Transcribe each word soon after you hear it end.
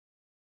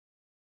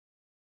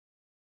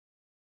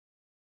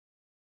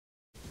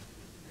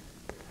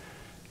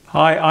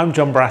Hi, I'm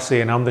John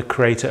Brassey and I'm the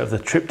creator of the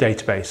TRIP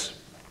database.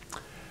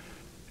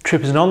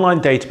 TRIP is an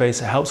online database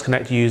that helps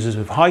connect users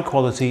with high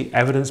quality,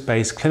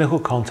 evidence-based clinical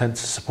content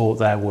to support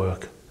their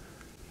work.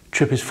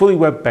 TRIP is fully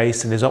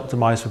web-based and is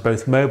optimized for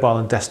both mobile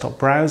and desktop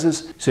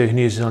browsers, so you can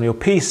use it on your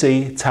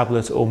PC,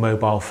 tablet or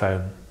mobile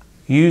phone.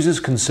 Users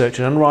can search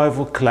an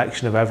unrivaled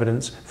collection of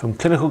evidence from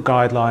clinical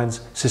guidelines,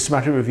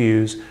 systematic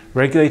reviews,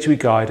 regulatory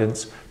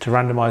guidance to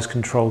randomized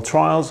controlled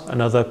trials and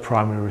other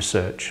primary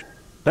research.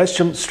 Let's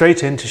jump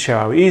straight in to show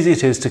how easy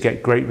it is to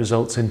get great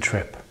results in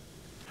TRIP.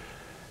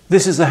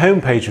 This is the home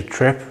page of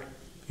TRIP.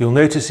 You'll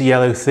notice a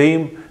yellow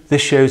theme.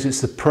 This shows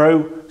it's the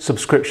Pro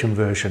subscription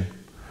version.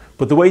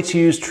 But the way to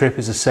use TRIP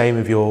is the same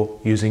if you're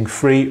using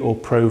free or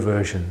Pro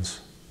versions.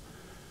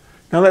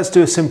 Now let's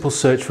do a simple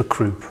search for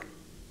croup.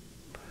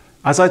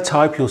 As I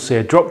type, you'll see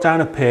a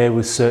drop-down appear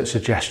with search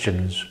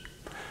suggestions.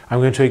 I'm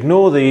going to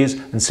ignore these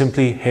and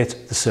simply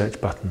hit the search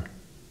button.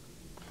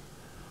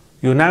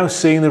 You're now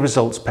seeing the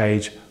results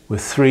page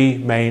with three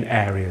main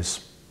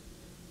areas.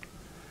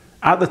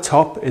 At the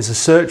top is a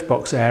search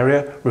box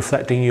area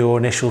reflecting your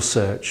initial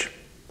search.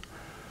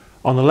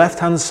 On the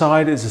left-hand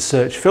side is a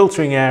search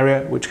filtering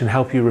area which can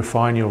help you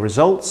refine your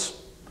results.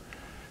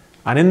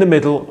 And in the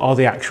middle are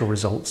the actual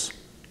results.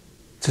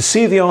 To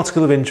see the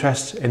article of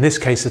interest, in this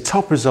case the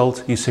top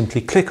result, you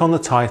simply click on the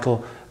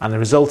title and the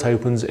result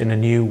opens in a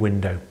new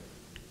window.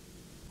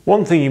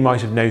 One thing you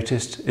might have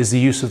noticed is the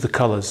use of the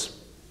colours.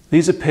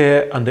 These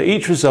appear under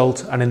each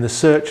result and in the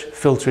search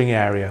filtering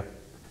area.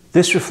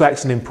 This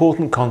reflects an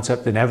important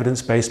concept in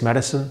evidence-based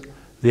medicine,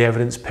 the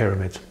evidence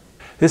pyramid.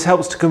 This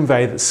helps to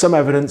convey that some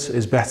evidence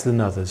is better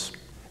than others.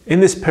 In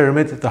this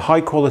pyramid, the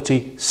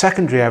high-quality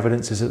secondary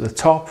evidence is at the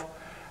top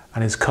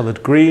and is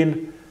coloured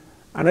green,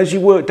 and as you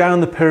work down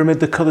the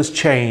pyramid, the colours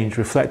change,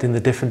 reflecting the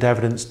different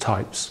evidence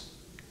types.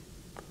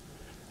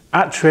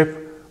 At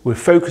TRIP, we're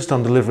focused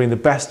on delivering the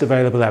best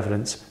available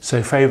evidence,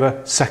 so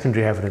favour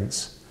secondary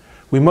evidence.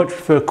 We much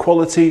prefer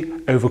quality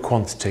over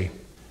quantity.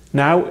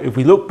 Now, if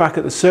we look back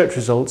at the search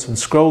results and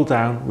scroll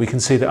down, we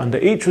can see that under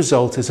each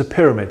result is a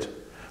pyramid,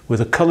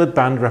 with a coloured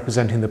band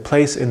representing the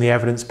place in the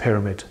evidence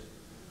pyramid.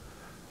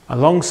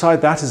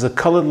 Alongside that is a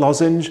coloured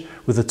lozenge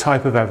with the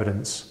type of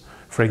evidence,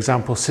 for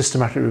example,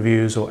 systematic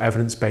reviews or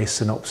evidence-based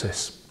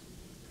synopsis.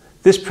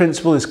 This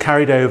principle is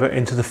carried over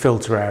into the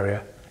filter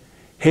area.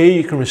 Here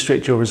you can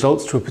restrict your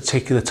results to a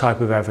particular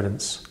type of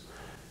evidence.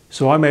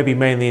 So I may be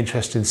mainly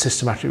interested in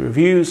systematic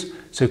reviews,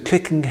 so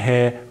clicking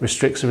here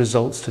restricts the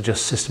results to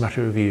just systematic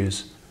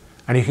reviews.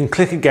 And you can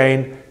click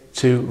again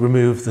to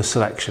remove the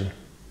selection.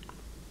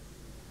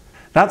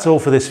 That's all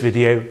for this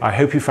video. I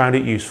hope you found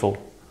it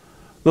useful.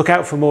 Look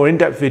out for more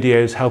in-depth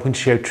videos helping to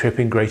show TRIP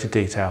in greater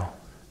detail.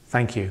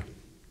 Thank you.